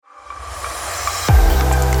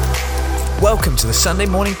Welcome to the Sunday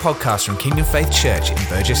morning podcast from Kingdom Faith Church in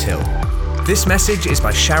Burgess Hill. This message is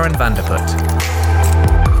by Sharon Vanderput.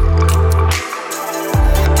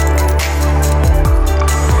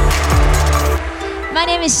 My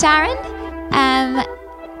name is Sharon.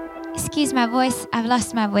 Excuse my voice. I've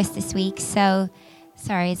lost my voice this week, so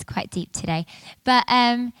sorry, it's quite deep today. But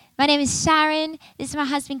my name is Sharon. This is my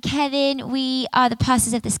husband, Kevin. We are the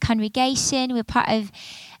pastors of this congregation. We're part of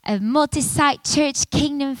a multi-site church,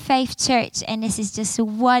 Kingdom Faith Church, and this is just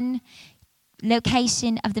one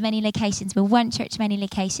location of the many locations. We're one church, many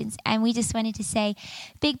locations, and we just wanted to say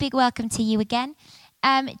big welcome to you again.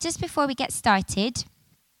 Just before we get started,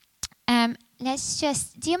 do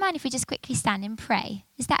you mind if we just quickly stand and pray?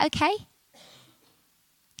 Is that okay?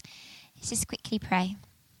 Let's just quickly pray.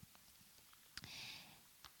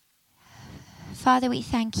 Father, we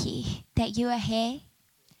thank you that you are here.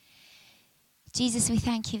 Jesus, we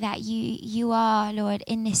thank you that you are, Lord,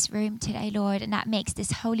 in this room today, Lord, and that makes this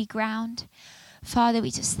holy ground. Father, we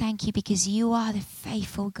just thank you because you are the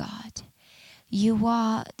faithful God. You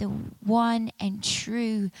are the one and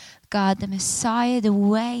true God, the Messiah, the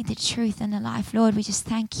way, the truth, and the life. Lord, we just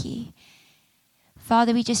thank you.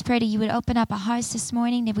 Father, we just pray that you would open up our hearts this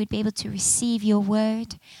morning, that we'd be able to receive your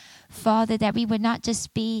word. Father, that we would not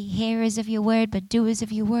just be hearers of your word, but doers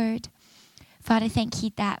of your word. Father, thank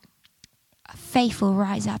you that faith will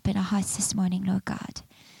rise up in our hearts this morning, Lord God.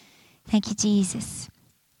 Thank you, Jesus.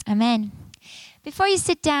 Amen. Before you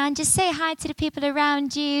sit down, just say hi to the people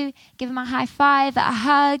around you. Give them a high five, a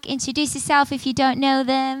hug. Introduce yourself if you don't know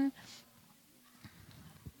them.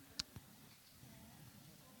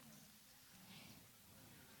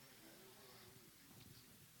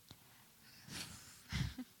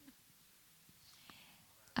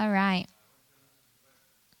 All right.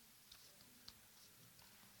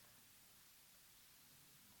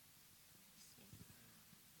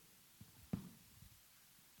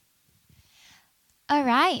 All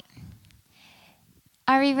right.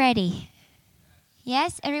 Are we ready?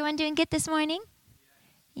 Yes? Everyone doing good this morning?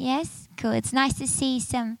 Yes? Cool. It's nice to see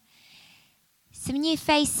some new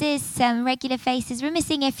faces, some regular faces. We're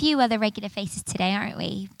missing a few other regular faces today, aren't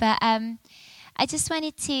we? But I just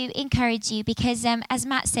wanted to encourage you because, as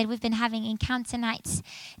Matt said, we've been having encounter nights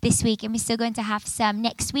this week, and we're still going to have some.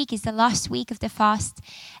 Next week is the last week of the fast,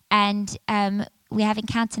 and we have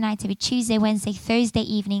encounter nights every Tuesday, Wednesday, Thursday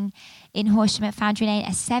evening in Horsham at Foundry Lane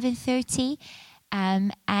at 7:30.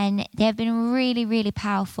 And they've been really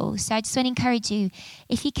powerful. So I just want to encourage you,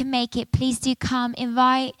 if you can make it, please do come.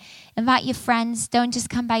 Invite your friends. Don't just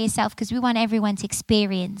come by yourself, because we want everyone to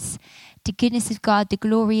experience the goodness of God, the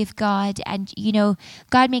glory of God. And,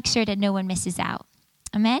 God makes sure that no one misses out.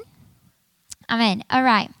 Amen? Amen. All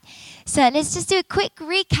right. So let's just do a quick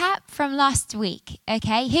recap from last week.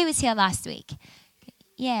 Okay. Who was here last week?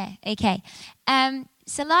 Yeah. Okay.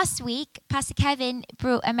 So last week, Pastor Kevin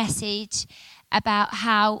brought a message about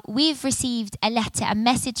how we've received a letter, a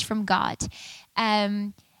message from God,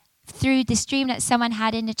 through this dream that someone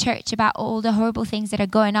had in the church about all the horrible things that are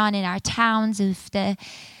going on in our towns, of the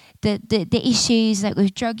issues like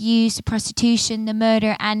with drug use, prostitution, the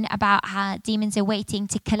murder, and about how demons are waiting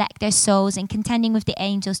to collect their souls and contending with the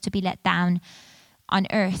angels to be let down on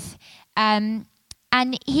earth.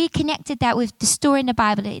 And he connected that with the story in the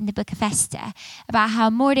Bible, in the book of Esther, about how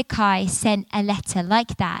Mordecai sent a letter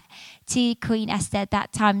like that to Queen Esther at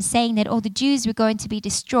that time, saying that all the Jews were going to be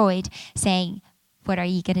destroyed, saying, what are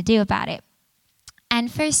you going to do about it? And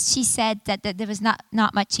first she said that there was not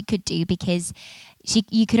much she could do, because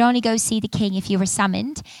you could only go see the king if you were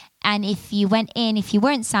summoned. And if you went in, if you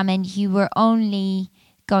weren't summoned, you were only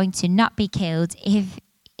going to not be killed if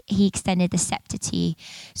he extended the scepter to you.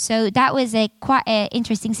 So that was quite an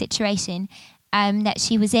interesting situation that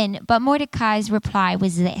she was in. But Mordecai's reply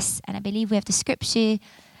was this, and I believe we have the scripture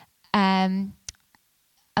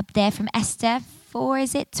up there from Esther 4,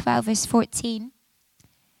 is it? 12 verse 14.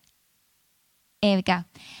 Here we go.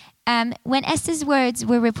 When Esther's words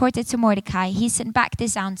were reported to Mordecai, he sent back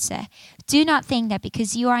this answer: do not think that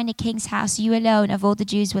because you are in the king's house, you alone of all the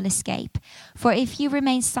Jews will escape. For if you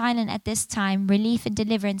remain silent at this time, relief and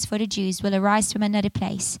deliverance for the Jews will arise from another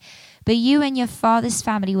place. But you and your father's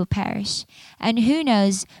family will perish. And who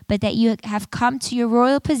knows but that you have come to your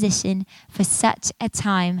royal position for such a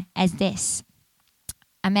time as this.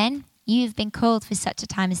 Amen. You've been called for such a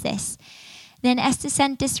time as this. Then Esther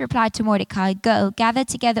sent this reply to Mordecai: go, gather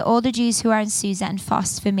together all the Jews who are in Susa and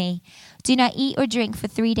fast for me. Do not eat or drink for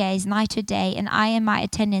 3 days, night or day, and I and my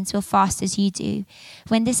attendants will fast as you do.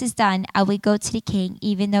 When this is done, I will go to the king,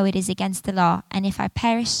 even though it is against the law. And if I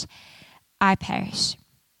perish, I perish.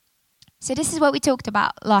 So this is what we talked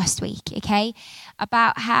about last week, okay?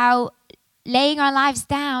 About how laying our lives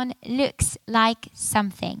down looks like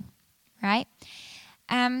something, right?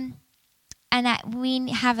 And that we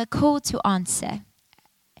have a call to answer.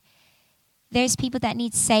 There's people that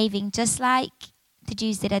need saving, just like the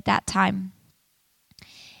Jews did at that time.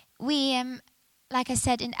 We, like I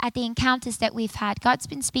said, at the encounters that we've had, God's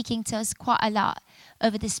been speaking to us quite a lot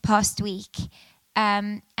over this past week.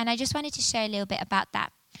 And I just wanted to share a little bit about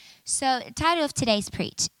that. So the title of today's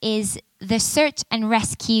preach is The Search and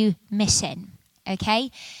Rescue Mission,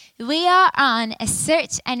 okay? We are on a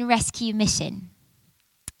search and rescue mission.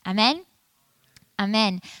 Amen?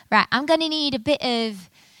 Amen. Right, I'm going to need a bit of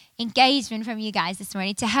engagement from you guys this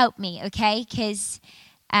morning to help me, okay? Because,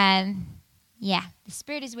 the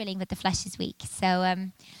spirit is willing, but the flesh is weak. So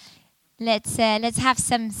let's have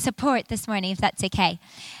some support this morning, if that's okay.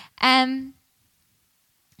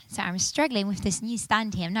 So I'm struggling with this new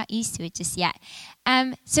stand here. I'm not used to it just yet.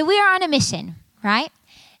 So we are on a mission, right?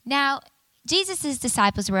 Now, Jesus'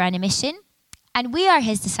 disciples were on a mission, and we are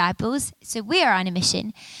his disciples, so we are on a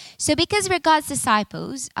mission. So because we're God's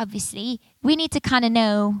disciples, obviously, we need to kind of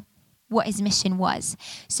know what his mission was.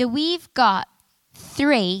 So we've got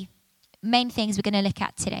 3 main things we're going to look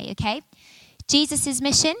at today, okay? Jesus'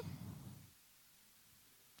 mission.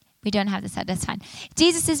 We don't have this, that's fine.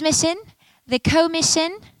 Jesus' mission, the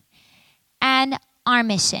co-mission, and our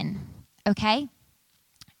mission, okay?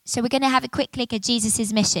 So we're going to have a quick look at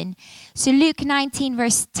Jesus' mission. So Luke 19,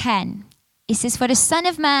 verse 10, it says, "For the Son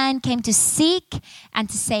of Man came to seek and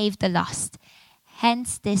to save the lost."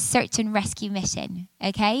 Hence this search and rescue mission,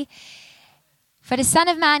 okay? For the Son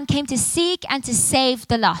of Man came to seek and to save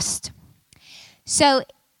the lost. So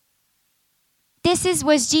this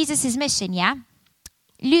was Jesus' mission, yeah?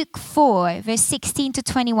 Luke 4, verse 16 to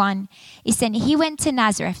 21, it said, "He went to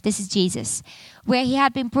Nazareth," this is Jesus, "where he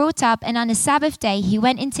had been brought up, and on the Sabbath day he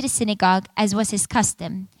went into the synagogue, as was his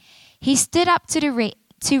custom. He stood up to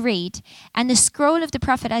read, and the scroll of the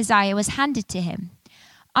prophet Isaiah was handed to him.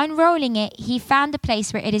 Unrolling it, he found the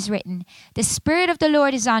place where it is written, 'The Spirit of the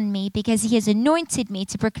Lord is on me, because he has anointed me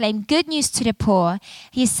to proclaim good news to the poor.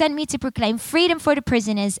 He has sent me to proclaim freedom for the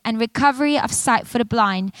prisoners and recovery of sight for the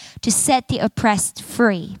blind, to set the oppressed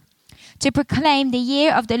free, to proclaim the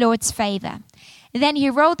year of the Lord's favor.' Then he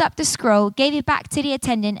rolled up the scroll, gave it back to the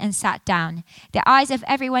attendant, and sat down. The eyes of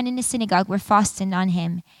everyone in the synagogue were fastened on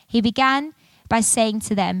him. He began by saying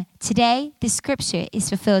to them, 'Today this scripture is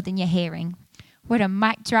fulfilled in your hearing.'" What a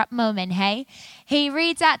mic drop moment, hey? He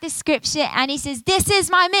reads out the scripture and he says, "This is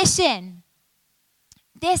my mission.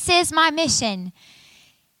 This is my mission.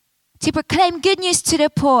 To proclaim good news to the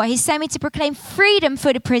poor. He sent me to proclaim freedom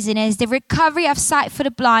for the prisoners, the recovery of sight for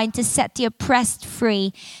the blind, to set the oppressed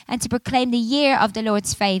free, and to proclaim the year of the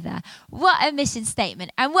Lord's favor." What a mission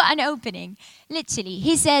statement, and what an opening. Literally,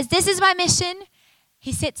 he says, "This is my mission."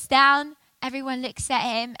 He sits down, everyone looks at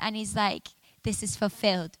him, and he's like, this is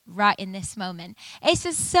fulfilled right in this moment. It's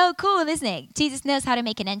just so cool, isn't it? Jesus knows how to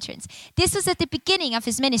make an entrance. This was at the beginning of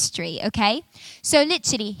his ministry, okay? So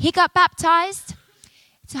literally, he got baptized.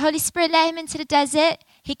 The Holy Spirit led him into the desert.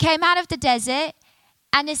 He came out of the desert,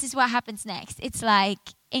 and this is what happens next. It's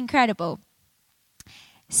like incredible.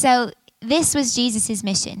 So this was Jesus'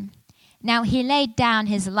 mission. Now, he laid down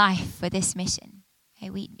his life for this mission.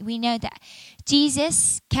 Okay, we know that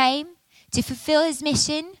Jesus came to fulfill his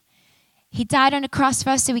mission. He died on the cross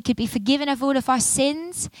for us so we could be forgiven of all of our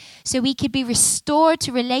sins, so we could be restored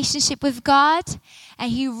to relationship with God. And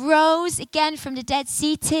he rose again from the dead,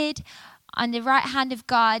 seated on the right hand of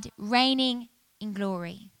God, reigning in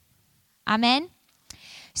glory. Amen?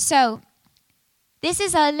 So, this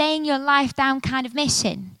is a laying your life down kind of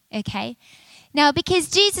mission, okay? Now, because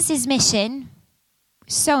Jesus' mission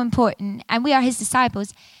is so important, and we are his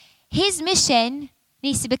disciples, his mission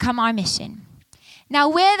needs to become our mission. Now,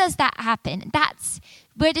 where does that happen? That's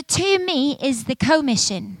where the to me is the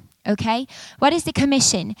commission, okay? What is the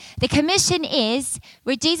commission? The commission is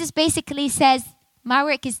where Jesus basically says, my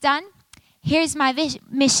work is done. Here's my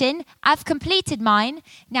mission. I've completed mine.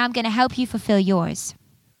 Now I'm going to help you fulfill yours.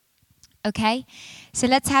 Okay? So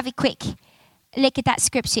let's have a quick look at that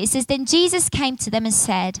scripture. It says, "Then Jesus came to them and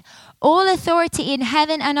said, 'All authority in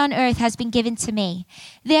heaven and on earth has been given to me.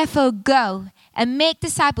 Therefore go and make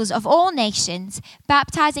disciples of all nations,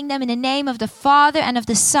 baptizing them in the name of the Father and of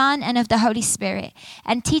the Son and of the Holy Spirit,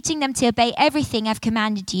 and teaching them to obey everything I've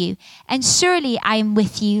commanded you. And surely I am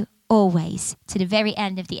with you always, to the very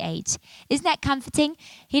end of the age.'" Isn't that comforting?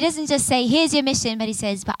 He doesn't just say, "Here's your mission," but he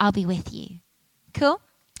says, "But I'll be with you." Cool?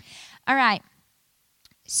 All right.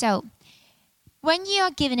 So, when you are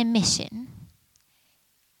given a mission,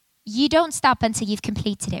 you don't stop until you've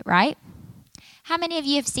completed it, right? How many of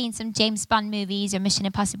you have seen some James Bond movies or Mission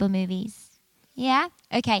Impossible movies? Yeah?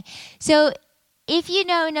 Okay. So if you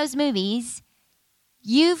know in those movies,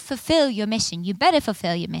 you fulfill your mission. You better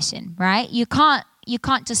fulfill your mission, right? You can't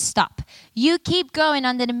just stop. You keep going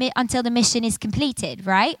until the mission is completed,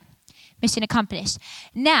 right? Mission accomplished.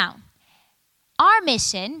 Now, our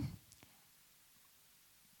mission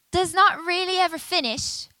does not really ever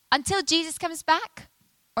finish until Jesus comes back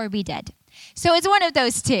or we dead. So it's one of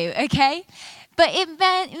those two, okay? But it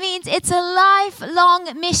means it's a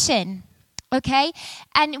lifelong mission, okay?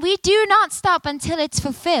 And we do not stop until it's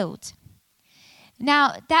fulfilled.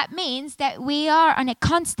 Now, that means that we are on a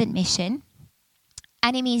constant mission,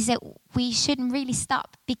 and it means that we shouldn't really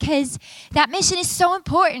stop because that mission is so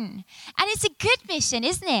important. And it's a good mission,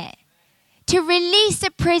 isn't it? To release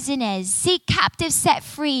the prisoners, see captives set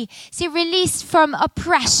free, see release from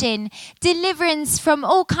oppression, deliverance from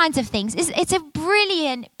all kinds of things. It's a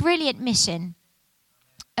brilliant, brilliant mission.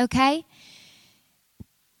 Okay?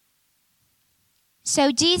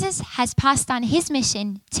 So Jesus has passed on his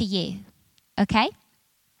mission to you. Okay?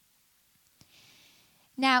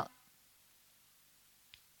 Now,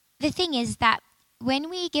 the thing is that when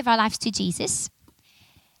we give our lives to Jesus,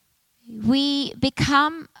 we're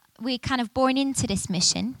kind of born into this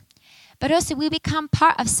mission, but also we become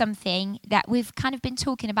part of something that we've kind of been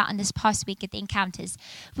talking about in this past week at the Encounters.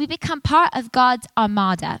 We become part of God's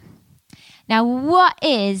armada. Now, what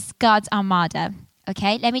is God's armada?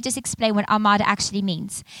 Okay, let me just explain what armada actually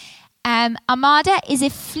means. Armada is a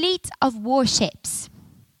fleet of warships.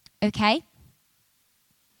 Okay?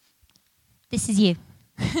 This is you.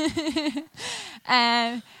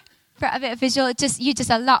 For a bit of visual, you're just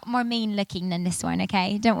a lot more mean looking than this one,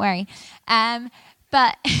 okay? Don't worry.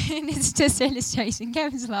 But it's just an illustration.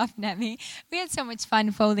 Kevin's laughing at me. We had so much fun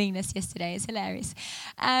folding this yesterday. It's hilarious.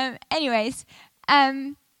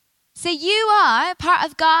 So you are part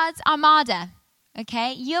of God's armada,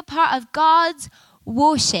 okay? You're part of God's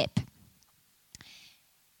warship.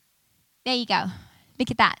 There you go.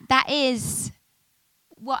 Look at that. That is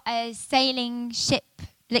what a sailing ship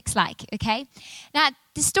looks like, okay? Now,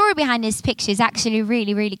 the story behind this picture is actually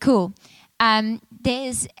really, really cool.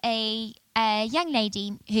 There's a young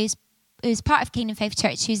lady who's part of Kingdom Faith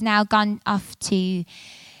Church who's now gone off to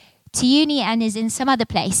uni and is in some other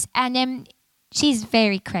place. And she's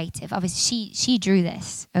very creative. Obviously, she drew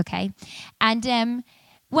this, okay? And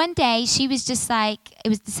one day, she was just like,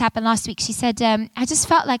 this happened last week. She said, I just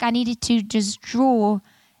felt like I needed to just draw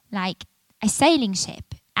like a sailing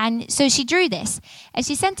ship. And so she drew this and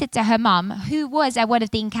she sent it to her mom, who was at one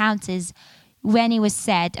of the Encounters when it was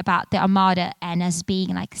said about the armada and us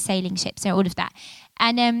being like sailing ships and all of that.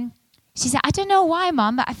 And she said, I don't know why,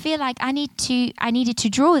 Mom, but I feel like I needed to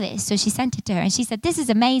draw this. So she sent it to her and she said, this is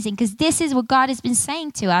amazing because this is what God has been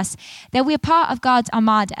saying to us, that we're part of God's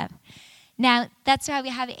armada. Now, that's why we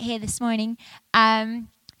have it here this morning.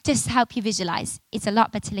 Just to help you visualize. It's a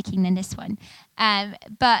lot better looking than this one.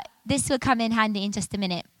 But this will come in handy in just a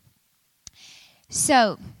minute.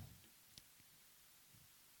 So,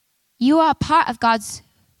 you are part of God's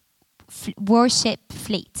warship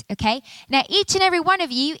fleet, okay? Now, each and every one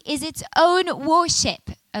of you is its own warship,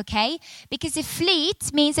 okay? Because a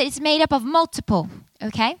fleet means that it's made up of multiple,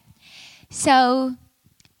 okay? So,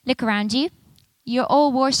 look around you. You're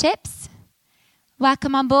all warships.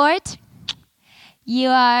 Welcome on board. You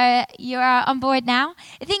are on board now.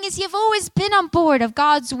 The thing is, you've always been on board of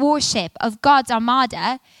God's warship, of God's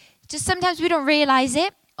armada. Just sometimes we don't realize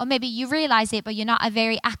it, or maybe you realize it, but you're not a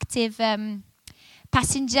very active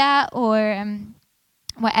passenger or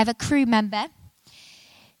whatever crew member.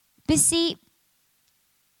 But see,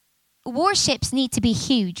 warships need to be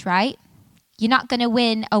huge, right? You're not going to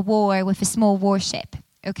win a war with a small warship,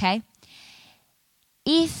 okay?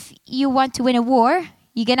 If you want to win a war,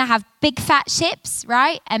 you're going to have big fat ships,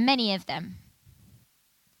 right? And many of them.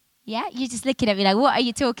 Yeah? You're just looking at me like, what are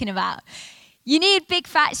you talking about? You need big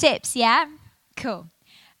fat ships, yeah? Cool.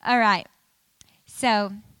 All right.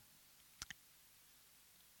 So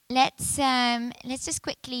let's just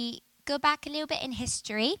quickly go back a little bit in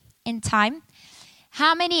history, in time.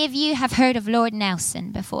 How many of you have heard of Lord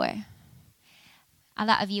Nelson before? A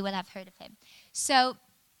lot of you will have heard of him. So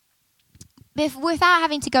without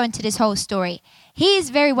having to go into this whole story, he is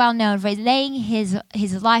very well known for laying his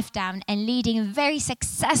life down and leading a very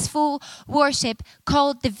successful warship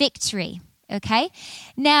called the Victory. Okay?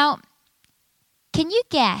 Now, can you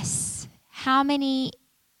guess how many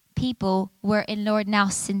people were in Lord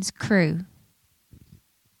Nelson's crew?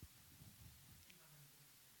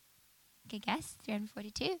 Good guess,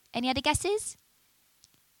 342. Any other guesses?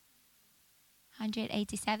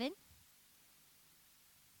 187.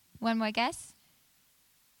 One more guess.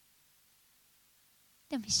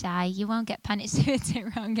 Don't be shy. You won't get punished if it's a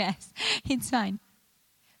wrong guess. It's fine.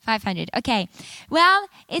 500. Okay. Well,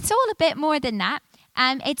 it's all a bit more than that.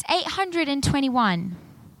 It's 821.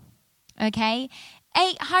 Okay?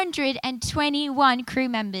 821 crew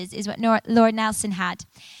members is what Lord Nelson had.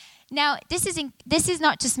 Now, this is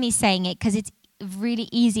not just me saying it because it's really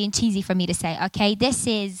easy and cheesy for me to say, okay? This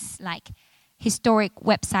is like historic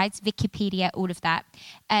websites, Wikipedia, all of that.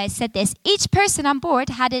 Said this: each person on board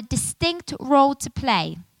had a distinct role to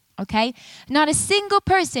play, okay? Not a single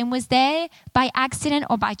person was there by accident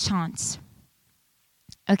or by chance,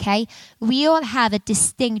 okay? We all have a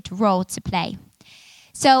distinct role to play.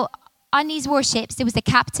 So on these warships, there was the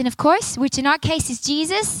captain, of course, which in our case is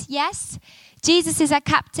Jesus, yes? Jesus is our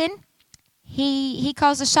captain. He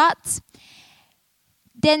calls the shots.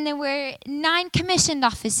 Then there were 9 commissioned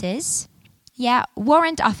officers,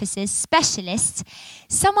 warrant officers, specialists.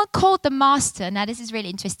 Someone called the master, now this is really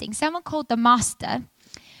interesting, someone called the master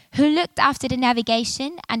who looked after the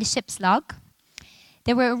navigation and the ship's log.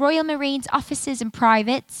 There were Royal Marines officers and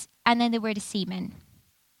privates, and then there were the seamen.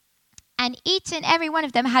 And each and every one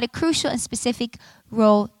of them had a crucial and specific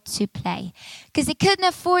role to play, because they couldn't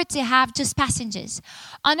afford to have just passengers.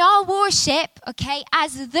 On our warship, okay,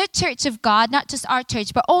 as the Church of God, not just our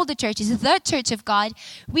church, but all the churches, the Church of God,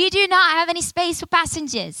 we do not have any space for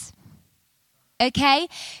passengers, okay?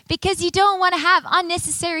 Because you don't want to have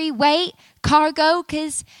unnecessary weight, cargo,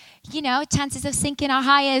 because, chances of sinking are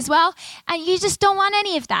higher as well. And you just don't want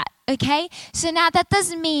any of that, okay? So now that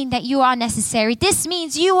doesn't mean that you are necessary. This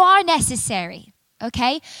means you are necessary,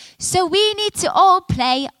 okay? So we need to all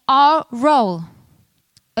play our role,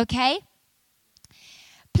 okay?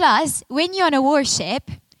 Plus, when you're on a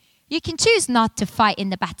warship, you can choose not to fight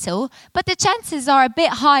in the battle, but the chances are a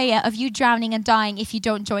bit higher of you drowning and dying if you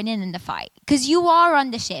don't join in the fight, because you are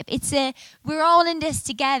on the ship. We're all in this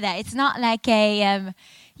together. It's not like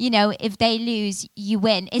if they lose, you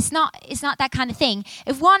win. It's not that kind of thing.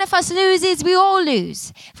 If one of us loses, we all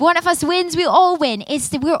lose. If one of us wins, we all win.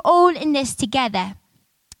 We're all in this together.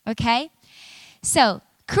 Okay? So,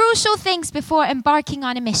 crucial things before embarking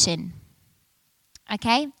on a mission.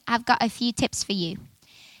 Okay? I've got a few tips for you,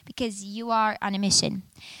 because you are on a mission.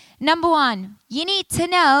 Number 1, you need to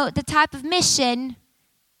know the type of mission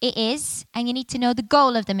it is, and you need to know the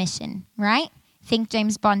goal of the mission, right? Think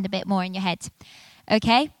James Bond a bit more in your head.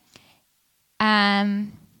 Okay?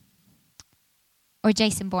 Or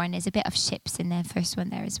Jason Bourne. There's a bit of ships in the first one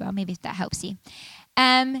there as well. Maybe that helps you.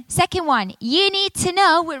 Second one, you need to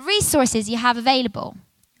know what resources you have available,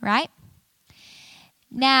 right?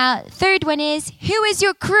 Now, third one is, who is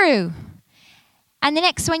your crew? And the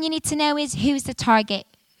next one you need to know is, who's the target,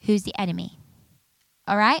 who's the enemy?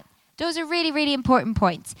 All right? Those are really, really important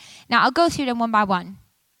points. Now, I'll go through them one by one.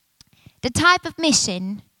 The type of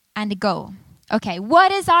mission and the goal. Okay,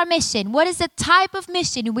 what is our mission? What is the type of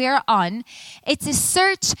mission we're on? It's a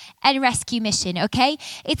search and rescue mission, okay?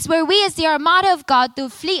 It's where we, as the Armada of God, the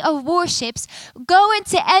fleet of warships, go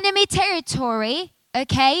into enemy territory,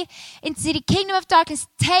 okay? Into the kingdom of darkness,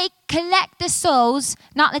 collect the souls,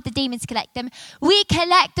 not let the demons collect them. We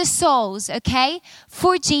collect the souls, okay,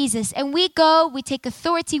 for Jesus. And we go, we take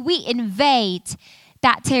authority, we invade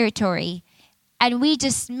that territory. And we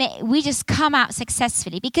just come out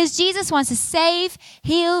successfully, because Jesus wants to save,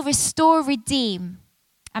 heal, restore, redeem.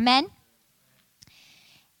 Amen?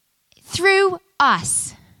 Through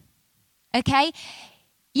us. Okay?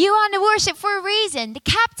 You are on the worship for a reason. The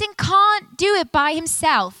captain can't do it by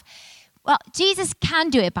himself. Well, Jesus can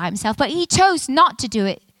do it by himself, but he chose not to do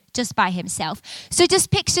it just by himself. So just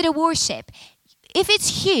picture the warship. If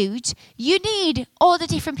it's huge, you need all the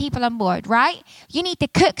different people on board, right? You need the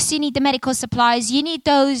cooks, you need the medical supplies, you need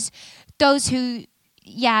those who,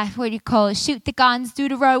 what do you call it? Shoot the guns, do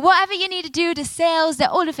the row, whatever you need to do, the sails,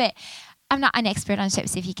 all of it. I'm not an expert on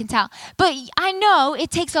ships, if you can tell. But I know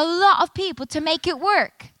it takes a lot of people to make it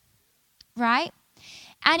work, right?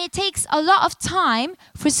 And it takes a lot of time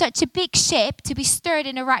for such a big ship to be steered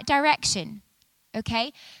in the right direction.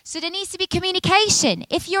 Okay, so there needs to be communication.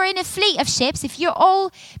 If you're in a fleet of ships, if you're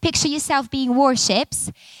all, picture yourself being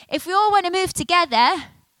warships, if we all want to move together,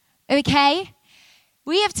 okay,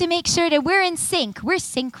 we have to make sure that we're in sync, we're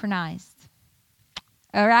synchronized.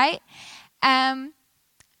 All right?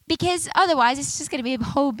 Because otherwise it's just going to be a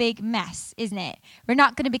whole big mess, isn't it? We're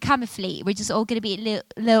not going to become a fleet. We're just all going to be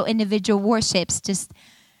little individual warships just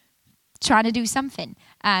trying to do something,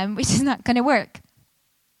 which is not going to work.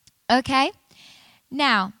 Okay?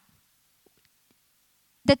 Now,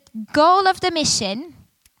 the goal of the mission,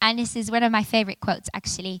 and this is one of my favorite quotes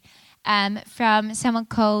actually, from someone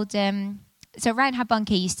called So Reinhard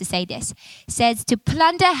Bonnke used to say this. Says to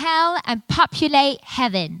plunder hell and populate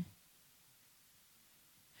heaven.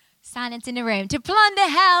 Silence in the room. To plunder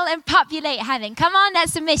hell and populate heaven. Come on,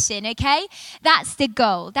 that's the mission, okay? That's the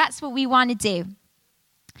goal. That's what we want to do.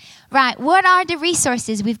 Right, what are the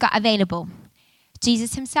resources we've got available?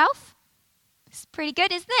 Jesus himself. It's pretty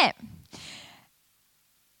good, isn't it?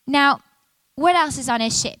 Now, what else is on a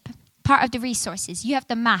ship? Part of the resources. You have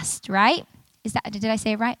the mast, right? Did I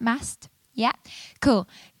say it right? Mast? Yeah? Cool.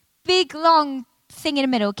 Big, long thing in the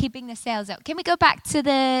middle, keeping the sails up. Can we go back to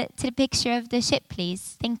the picture of the ship,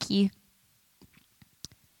 please? Thank you.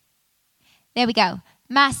 There we go.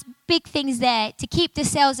 Mast, big things there to keep the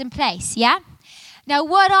sails in place, yeah? Now,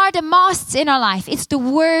 what are the masts in our life? It's the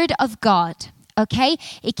Word of God, okay?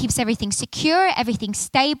 It keeps everything secure, everything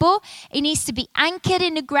stable. It needs to be anchored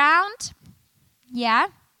in the ground, yeah?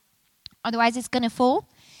 Otherwise, it's going to fall.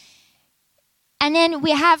 And then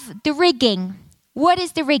we have the rigging. What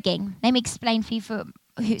is the rigging? Let me explain for you, for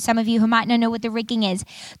some of you who might not know what the rigging is.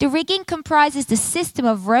 The rigging comprises the system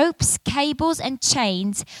of ropes, cables, and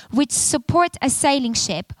chains which support a sailing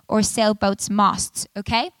ship or sailboat's masts,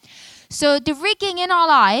 okay? So the rigging in our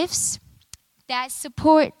lives that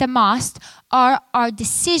support the mast are our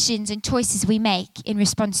decisions and choices we make in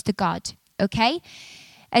response to God, okay?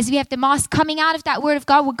 As we have the mast coming out of that Word of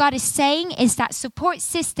God, what God is saying is that support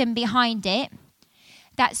system behind it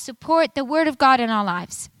that support the Word of God in our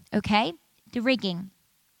lives, okay? The rigging.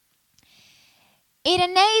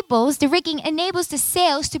 The rigging enables the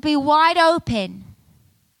sails to be wide open,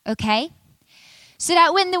 okay? So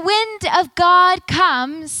that when the wind of God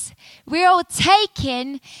comes, we're all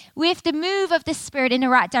taken with the move of the Spirit in the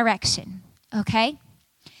right direction, okay?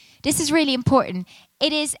 This is really important.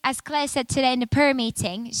 It is, as Claire said today in the prayer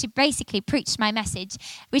meeting, she basically preached my message,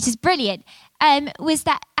 which is brilliant, was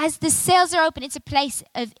that as the sails are open, it's a place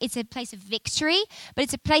of victory, but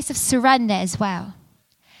it's a place of surrender as well.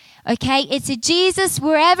 Okay? It's a Jesus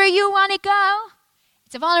wherever you want to go.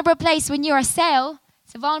 It's a vulnerable place when you're a sail.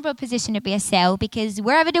 It's a vulnerable position to be a sail because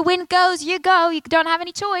wherever the wind goes, you go. You don't have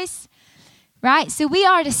any choice. Right? So we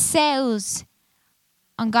are the sails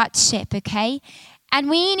on God's ship, okay? And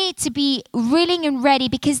we need to be willing and ready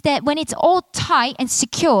because when it's all tight and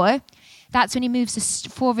secure, that's when he moves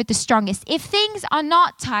forward the strongest. If things are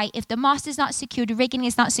not tight, if the mast is not secure, the rigging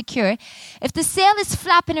is not secure, if the sail is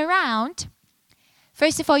flapping around,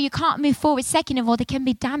 first of all, you can't move forward. Second of all, there can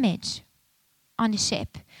be damage on the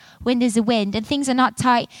ship when there's a wind and things are not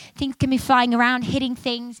tight. Things can be flying around, hitting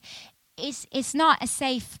things. It's not a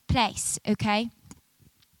safe place, okay?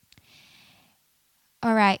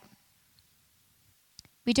 All right.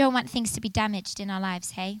 We don't want things to be damaged in our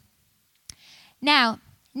lives, hey? Now,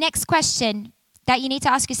 next question that you need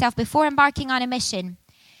to ask yourself before embarking on a mission.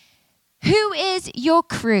 Who is your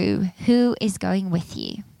crew? Who is going with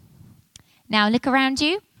you? Now, look around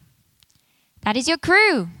you. That is your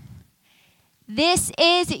crew. This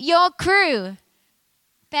is your crew.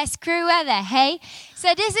 Best crew ever, hey?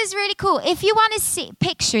 So this is really cool. If you want to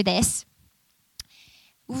picture this,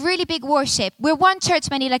 really big worship. We're one church,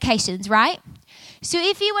 many locations, right? So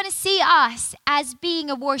if you want to see us as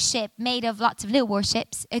being a worship made of lots of little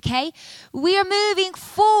worships, okay, we are moving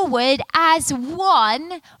forward as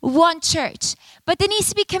one church. But there needs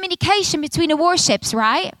to be communication between the worships,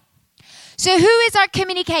 right? So who is our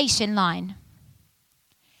communication line?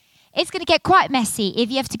 It's going to get quite messy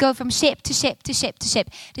if you have to go from ship to ship to ship to ship.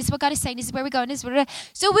 This is what God is saying. This is where we're going. This is where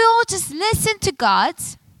so we all just listen to God,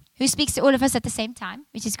 who speaks to all of us at the same time,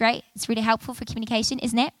 which is great. It's really helpful for communication,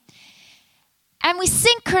 isn't it? And we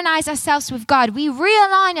synchronize ourselves with God. We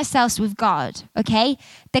realign ourselves with God, okay?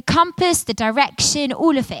 The compass, the direction,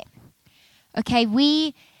 all of it. Okay,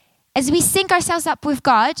 as we sync ourselves up with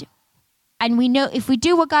God, and we know if we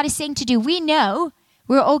do what God is saying to do, we know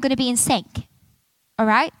we're all going to be in sync. All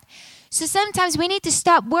right? So sometimes we need to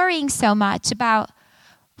stop worrying so much about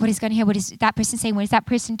what is going to hear, what is that person saying, what is that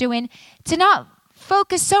person doing, to not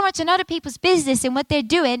focus so much on other people's business and what they're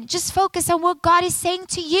doing. Just focus on what God is saying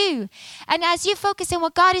to you. And as you focus on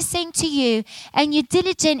what God is saying to you and you're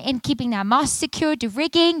diligent in keeping that mast secure, the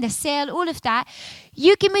rigging, the sail, all of that,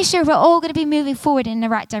 you can be sure we're all going to be moving forward in the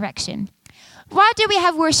right direction. Why do we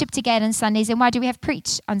have worship together on Sundays and why do we have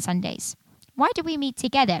preach on Sundays? Why do we meet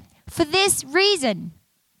together? For this reason.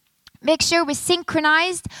 Make sure we're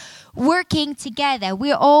synchronized, working together.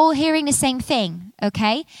 We're all hearing the same thing,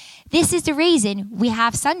 okay? This is the reason we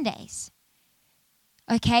have Sundays,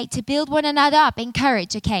 okay? To build one another up,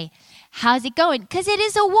 encourage, okay? How's it going? Because it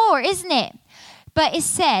is a war, isn't it? But it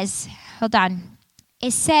says, hold on.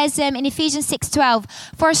 It says in Ephesians 6:12,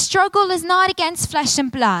 for our struggle is not against flesh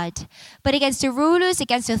and blood, but against the rulers,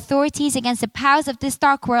 against the authorities, against the powers of this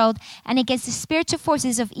dark world, and against the spiritual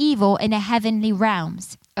forces of evil in the heavenly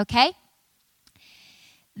realms. Okay?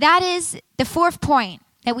 That is the fourth point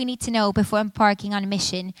that we need to know before embarking on a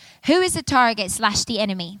mission. Who is the target / the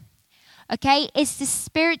enemy? Okay? It's the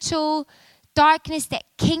spiritual darkness, that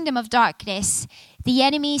kingdom of darkness, the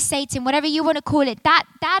enemy, Satan, whatever you want to call it.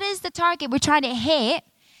 That is the target we're trying to hit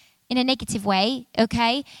in a negative way,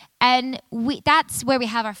 okay? And that's where we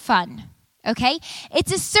have our fun, okay?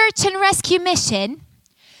 It's a search and rescue mission.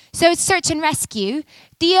 So it's search and rescue.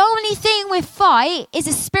 The only thing we fight is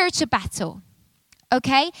a spiritual battle,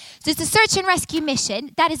 okay? So it's a search and rescue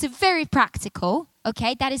mission. That is very practical,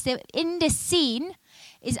 okay? That is in the scene,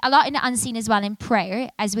 is a lot in the unseen as well in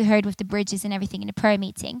prayer, as we heard with the bridges and everything in the prayer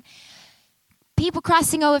meeting. People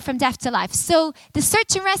crossing over from death to life. So the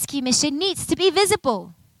search and rescue mission needs to be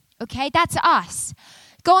visible, okay? That's us.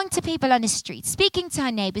 Going to people on the street, speaking to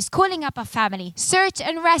our neighbors, calling up our family. Search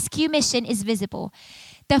and rescue mission is visible.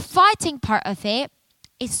 The fighting part of it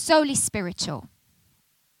is solely spiritual,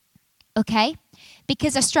 okay?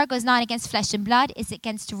 Because our struggle is not against flesh and blood, it's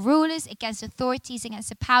against the rulers, against authorities, against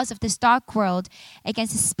the powers of this dark world,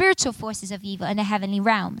 against the spiritual forces of evil in the heavenly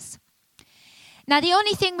realms. Now, the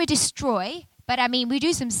only thing we destroy, but I mean, we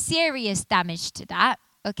do some serious damage to that,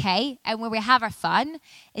 okay? And where we have our fun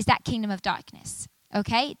is that kingdom of darkness,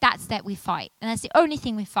 okay? That's that we fight. And that's the only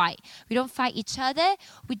thing we fight. We don't fight each other.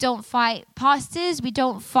 We don't fight pastors. We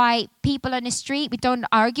don't fight people on the street. We don't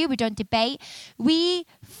argue. We don't debate. We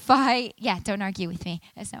fight, don't argue with me.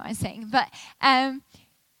 That's not what I'm saying. But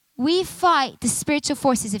we fight the spiritual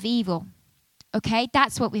forces of evil, okay?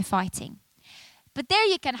 That's what we're fighting. But there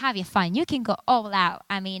you can have your fun. You can go all out.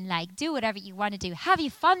 I mean, like, do whatever you want to do. Have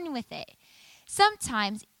your fun with it.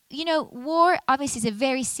 Sometimes, war obviously is a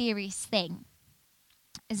very serious thing.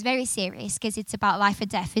 It's very serious because it's about life or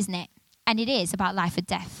death, isn't it? And it is about life or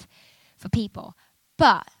death for people.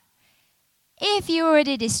 But if you're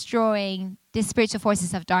already destroying the spiritual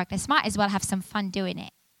forces of darkness, might as well have some fun doing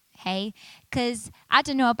it, hey? Because I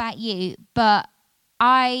don't know about you, but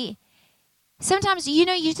sometimes,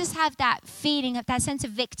 you just have that feeling of that sense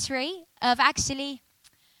of victory of actually,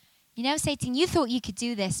 Satan, you thought you could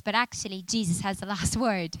do this, but actually Jesus has the last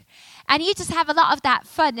word. And you just have a lot of that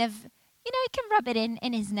fun of, he can rub it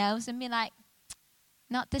in his nose and be like,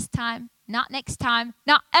 not this time, not next time,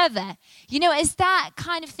 not ever. It's that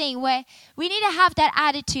kind of thing where we need to have that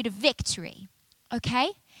attitude of victory,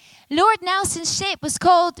 okay? Lord Nelson's ship was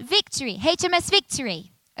called Victory, HMS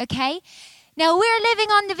Victory, okay? Now we're living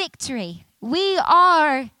on the victory. We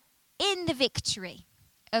are in the victory,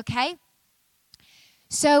 okay?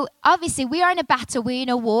 So obviously we are in a battle, we're in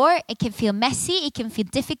a war. It can feel messy, it can feel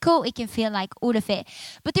difficult, it can feel like all of it.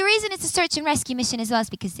 But the reason it's a search and rescue mission as well is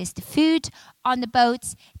because there's the food on the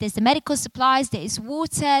boats, there's the medical supplies, there's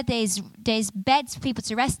water, there's beds for people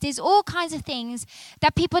to rest, there's all kinds of things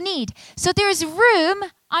that people need. So there's room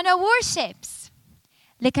on our warships.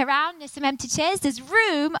 Look around, there's some empty chairs, there's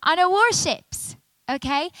room on our warships,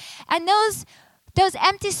 okay? And those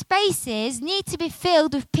empty spaces need to be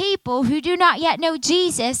filled with people who do not yet know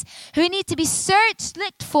Jesus, who need to be searched,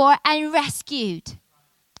 looked for, and rescued.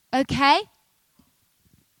 Okay?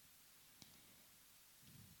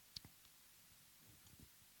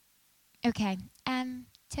 Okay.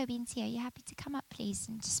 Toby and Tia, are you happy to come up, please,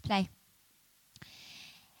 and just play?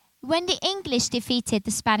 When the English defeated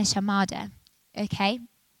the Spanish Armada, okay,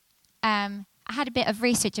 I had a bit of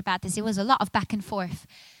research about this. It was a lot of back and forth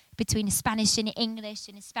between the Spanish and the English,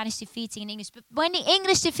 and the Spanish defeating the English. But when the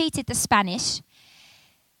English defeated the Spanish,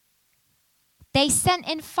 they sent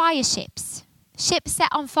in fire ships set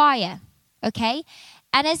on fire, okay?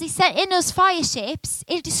 And as they sent in those fire ships,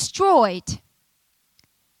 it destroyed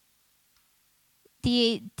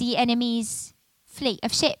the enemy's fleet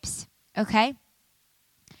of ships, okay?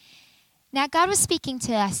 Now, God was speaking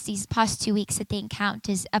to us these past 2 weeks at the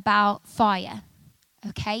encounters about fire,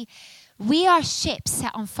 okay? We are ships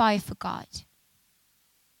set on fire for God,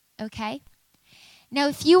 okay? Now,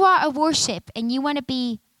 if you are a warship and you want to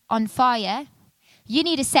be on fire, you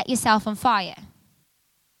need to set yourself on fire,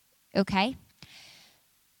 okay?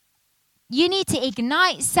 You need to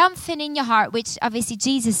ignite something in your heart, which obviously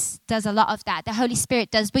Jesus does a lot of that. The Holy Spirit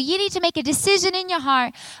does. But you need to make a decision in your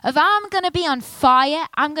heart of, I'm going to be on fire.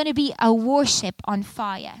 I'm going to be a warship on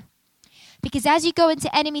fire. Because as you go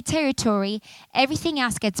into enemy territory, everything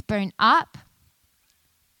else gets burned up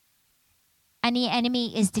and the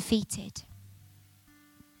enemy is defeated.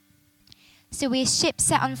 So we're ships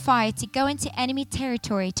set on fire to go into enemy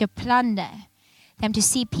territory to plunder them to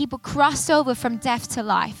see people cross over from death to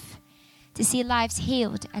life, to see lives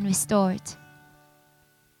healed and restored.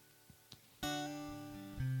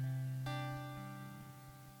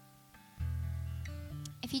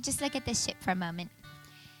 If you just look at this ship for a moment,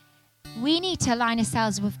 we need to align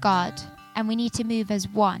ourselves with God, and we need to move as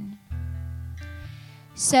one.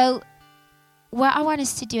 So what I want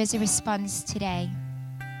us to do as a response today,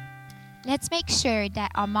 let's make sure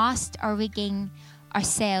that our mast, our rigging, our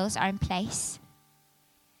sails are in place,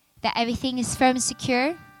 that everything is firm and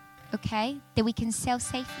secure, okay, that we can sail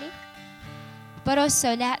safely. But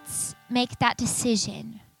also let's make that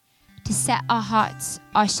decision to set our hearts,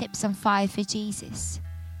 our ships on fire for Jesus.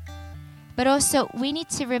 But also we need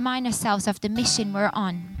to remind ourselves of the mission we're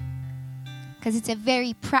on, because it's a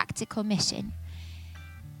very practical mission.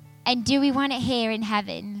 And do we want it here in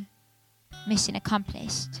heaven? Mission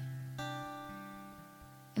accomplished.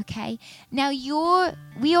 Okay? Now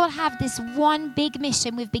we all have this one big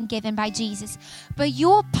mission we've been given by Jesus. But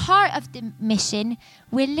your part of the mission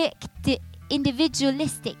will look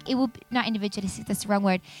individualistic. It will be, not individualistic, that's the wrong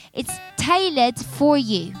word. It's tailored for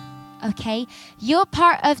you. Okay? Your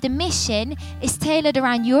part of the mission is tailored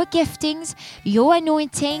around your giftings, your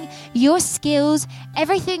anointing, your skills,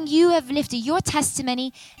 everything you have lifted, your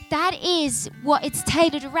testimony. That is what it's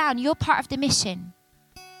tailored around, your part of the mission.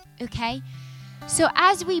 Okay? So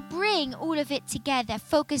as we bring all of it together,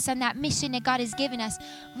 focus on that mission that God has given us,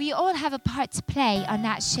 we all have a part to play on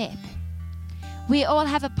that ship. We all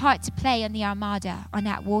have a part to play on the Armada, on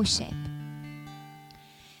that warship.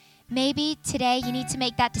 Maybe today you need to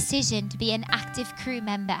make that decision to be an active crew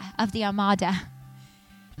member of the Armada.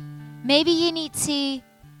 Maybe you need to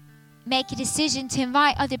make a decision to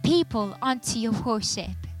invite other people onto your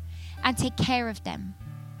warship and take care of them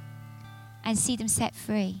and see them set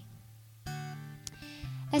free.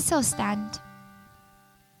 Let's all stand.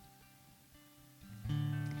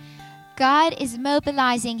 God is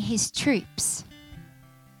mobilizing his troops.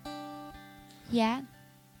 Yeah?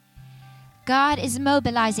 God is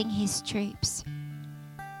mobilizing his troops.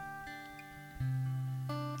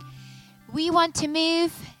 We want to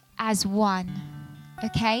move as one,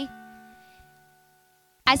 okay?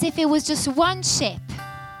 As if it was just one ship.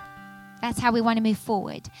 That's how we want to move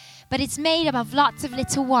forward. But it's made up of lots of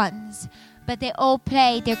little ones, but they all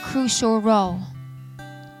play their crucial role,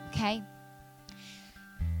 okay?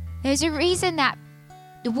 There's a reason that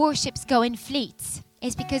the warships go in fleets.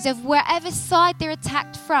 It's because of wherever side they're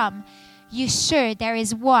attacked from, you're sure there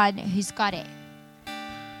is one who's got it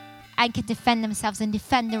and can defend themselves and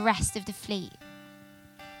defend the rest of the fleet.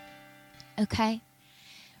 Okay?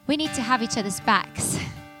 We need to have each other's backs.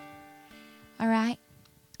 All right?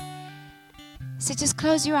 So just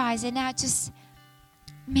close your eyes and now just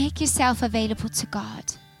make yourself available to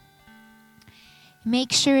God.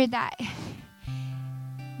 Make sure that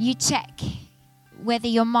you check whether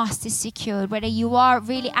your mast is secured, whether you are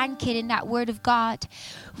really anchored in that word of God,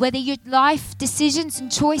 whether your life decisions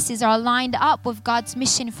and choices are lined up with God's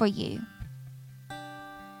mission for you.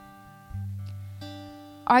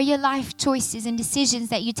 Are your life choices and decisions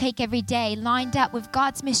that you take every day lined up with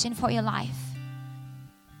God's mission for your life?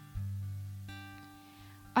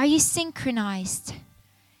 Are you synchronized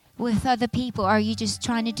with other people, or are you just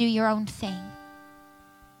trying to do your own thing?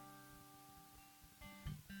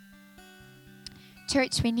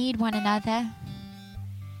 Church, we need one another.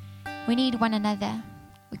 We need one another.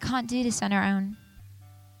 We can't do this on our own.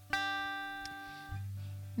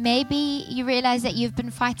 Maybe you realize that you've been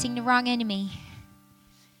fighting the wrong enemy.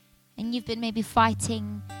 And you've been maybe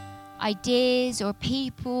fighting ideas or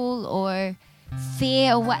people or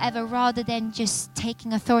fear or whatever, rather than just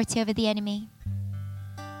taking authority over the enemy.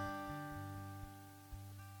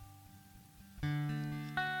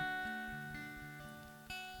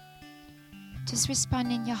 Just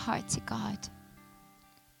respond in your heart to God.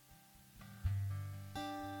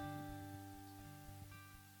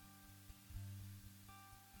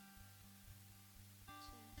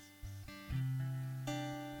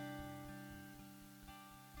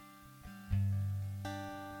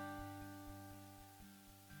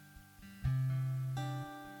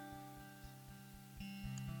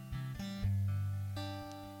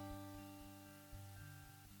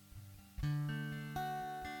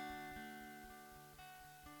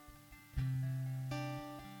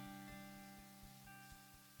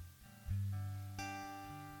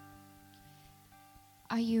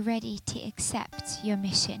 Are you ready to accept your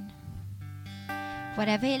mission?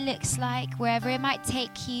 Whatever it looks like, wherever it might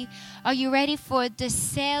take you, are you ready for the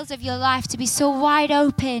sails of your life to be so wide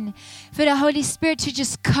open, for the Holy Spirit to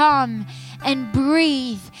just come and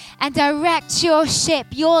breathe and direct your ship,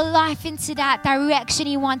 your life into that direction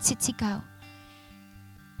He wants it to go?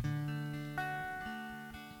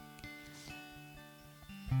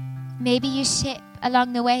 Maybe your ship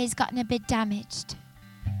along the way has gotten a bit damaged.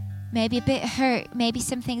 Maybe a bit hurt. Maybe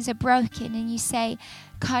some things are broken and you say,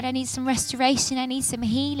 God, I need some restoration. I need some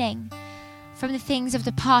healing from the things of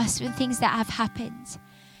the past, from the things that have happened.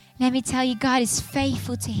 Let me tell you, God is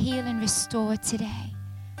faithful to heal and restore today.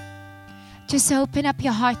 Just open up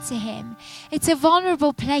your heart to Him. It's a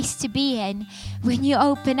vulnerable place to be in when you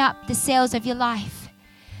open up the sails of your life.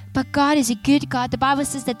 But God is a good God. The Bible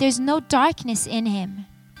says that there's no darkness in Him.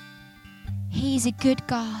 He's a good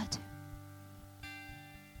God.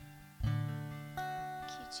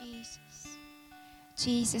 Thank you, Jesus.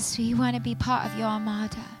 Jesus, we want to be part of your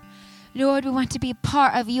armada. Lord, we want to be a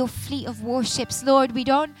part of your fleet of warships. Lord, we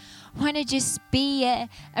don't want to just be a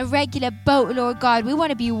regular boat, Lord God. We want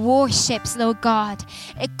to be warships, Lord God,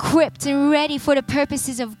 equipped and ready for the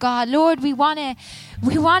purposes of God. Lord, we want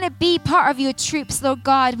to be part of your troops, Lord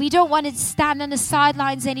God. We don't want to stand on the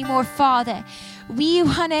sidelines anymore, Father. We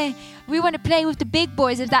want to play with the big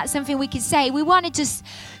boys, if that's something we can say. We want to just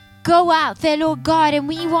go out there, Lord God, and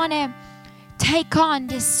we want to take on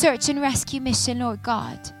this search and rescue mission, Lord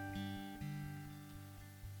God.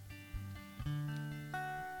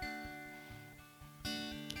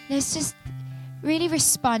 Let's just really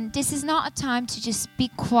respond. This is not a time to just be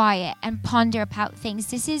quiet and ponder about things.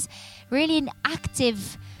 This is really an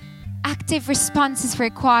active responses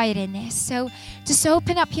required in this. So just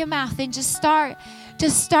open up your mouth and just start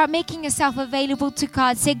making yourself available to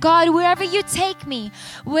God. Say, God, wherever you take me,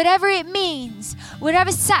 whatever it means,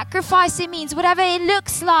 whatever sacrifice it means, whatever it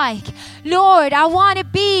looks like, Lord, I want to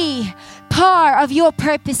be part of your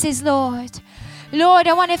purposes, Lord. Lord,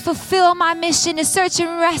 I want to fulfill my mission, a search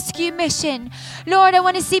and rescue mission. Lord, I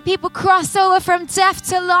want to see people cross over from death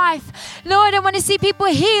to life. Lord, I want to see people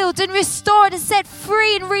healed and restored and set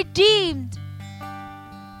free and redeemed.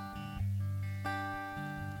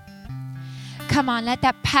 Come on, let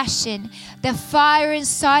that passion, the fire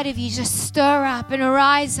inside of you just stir up and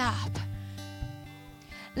rise up.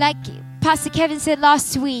 Like Pastor Kevin said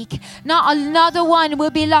last week, not another one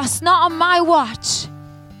will be lost, not on my watch.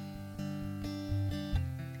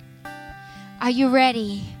 Are you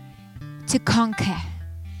ready to conquer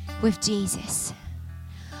with Jesus?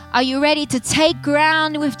 Are you ready to take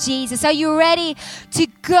ground with Jesus? Are you ready to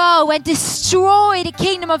go and destroy the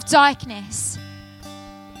kingdom of darkness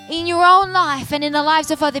in your own life and in the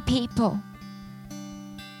lives of other people?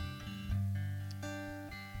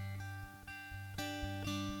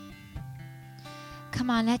 Come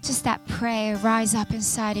on, let just that prayer rise up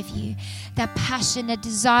inside of you. That passion, that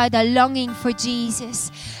desire, that longing for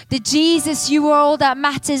Jesus. The Jesus, you are all that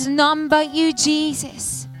matters, none but you,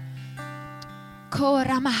 Jesus.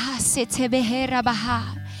 None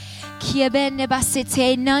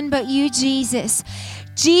but you, Jesus.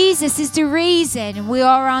 Jesus is the reason we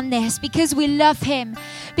are on this, because we love Him,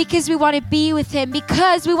 because we want to be with Him,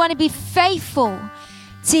 because we want to be faithful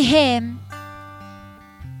to Him.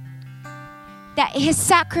 That His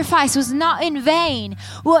sacrifice was not in vain.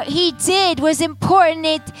 What He did was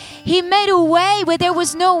important. He made a way where there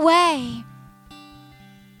was no way.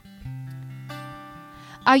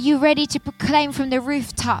 Are you ready to proclaim from the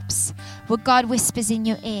rooftops what God whispers in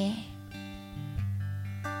your ear?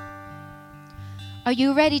 Are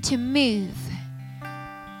you ready to move?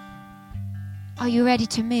 Are you ready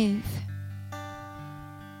to move?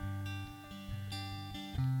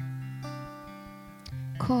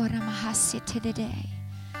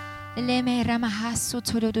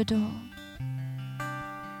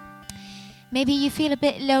 Maybe you feel a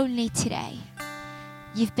bit lonely today.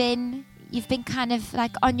 You've been kind of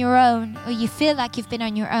like on your own, or you feel like you've been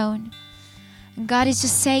on your own. And God is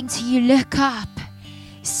just saying to you, look up.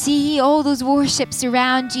 See all those warships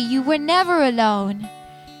around you. You were never alone.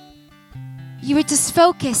 You were just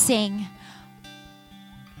focusing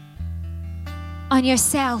on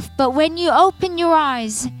yourself. But when you open your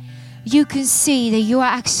eyes, you can see that you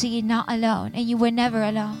are actually not alone, and you were never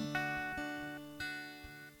alone.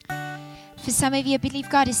 For some of you, I believe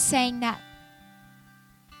God is saying that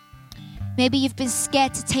maybe you've been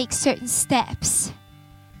scared to take certain steps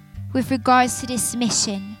with regards to this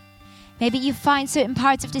mission. Maybe you find certain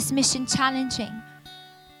parts of this mission challenging.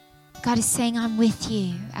 God is saying, I'm with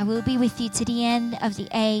you. I will be with you to the end of the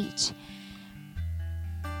age.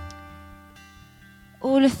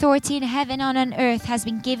 All authority in heaven and on earth has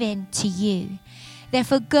been given to you.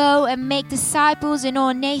 Therefore, go and make disciples in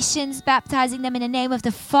all nations, baptizing them in the name of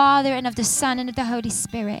the Father and of the Son and of the Holy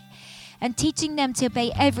Spirit, and teaching them to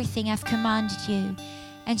obey everything I've commanded you.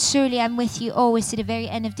 And surely I'm with you always to the very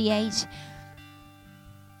end of the age.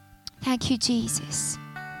 Thank you, Jesus.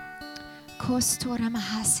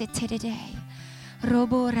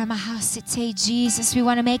 Jesus, we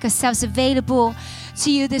want to make ourselves available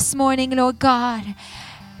to you this morning, Lord God.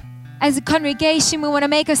 As a congregation, we want to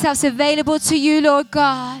make ourselves available to you, Lord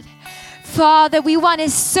God. Father, we want to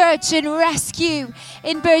search and rescue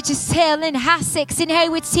in Burgess Hill, in Hassocks, in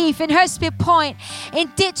Haywards Heath, in Hurstfield Point, in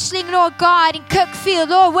Ditchling, Lord God, in Cookfield,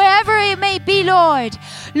 Lord, wherever it may be, Lord.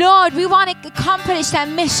 Lord, we want to accomplish that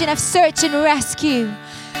mission of search and rescue.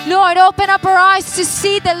 Lord, open up our eyes to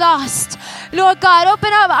see the lost. Lord God,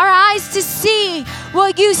 open up our eyes to see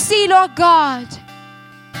what you see, Lord God.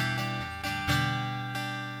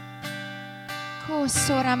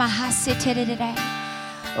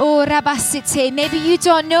 Maybe you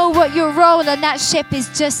don't know what your role on that ship is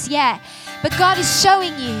just yet, but God is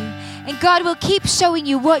showing you, and God will keep showing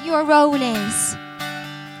you what your role is.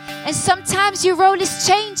 And sometimes your role is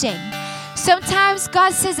changing. Sometimes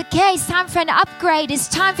God says, okay, it's time for an upgrade. It's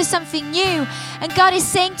time for something new. And God is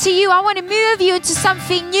saying to you, I want to move you into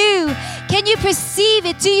something new. Can you perceive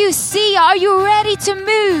it? Do you see? Are you ready to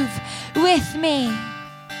move with me?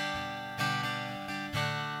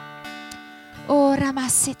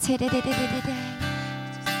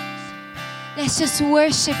 Let's just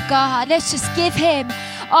worship God. Let's just give Him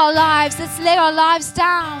our lives. Let's lay our lives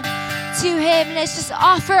down to Him. Let's just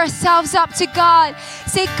offer ourselves up to God.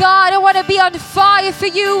 Say, God, I want to be on fire for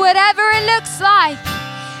you, whatever it looks like.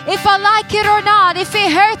 If I like it or not, if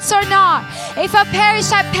it hurts or not. If I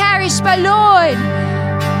perish, I perish. But Lord,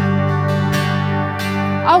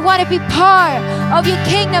 I want to be part of your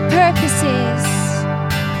kingdom purposes.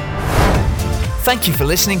 Thank you for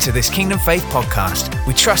listening to this Kingdom Faith podcast.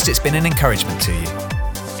 We trust it's been an encouragement to you.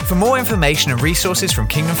 For more information and resources from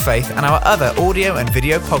Kingdom Faith and our other audio and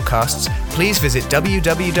video podcasts, please visit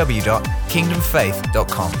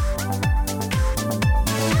www.kingdomfaith.com.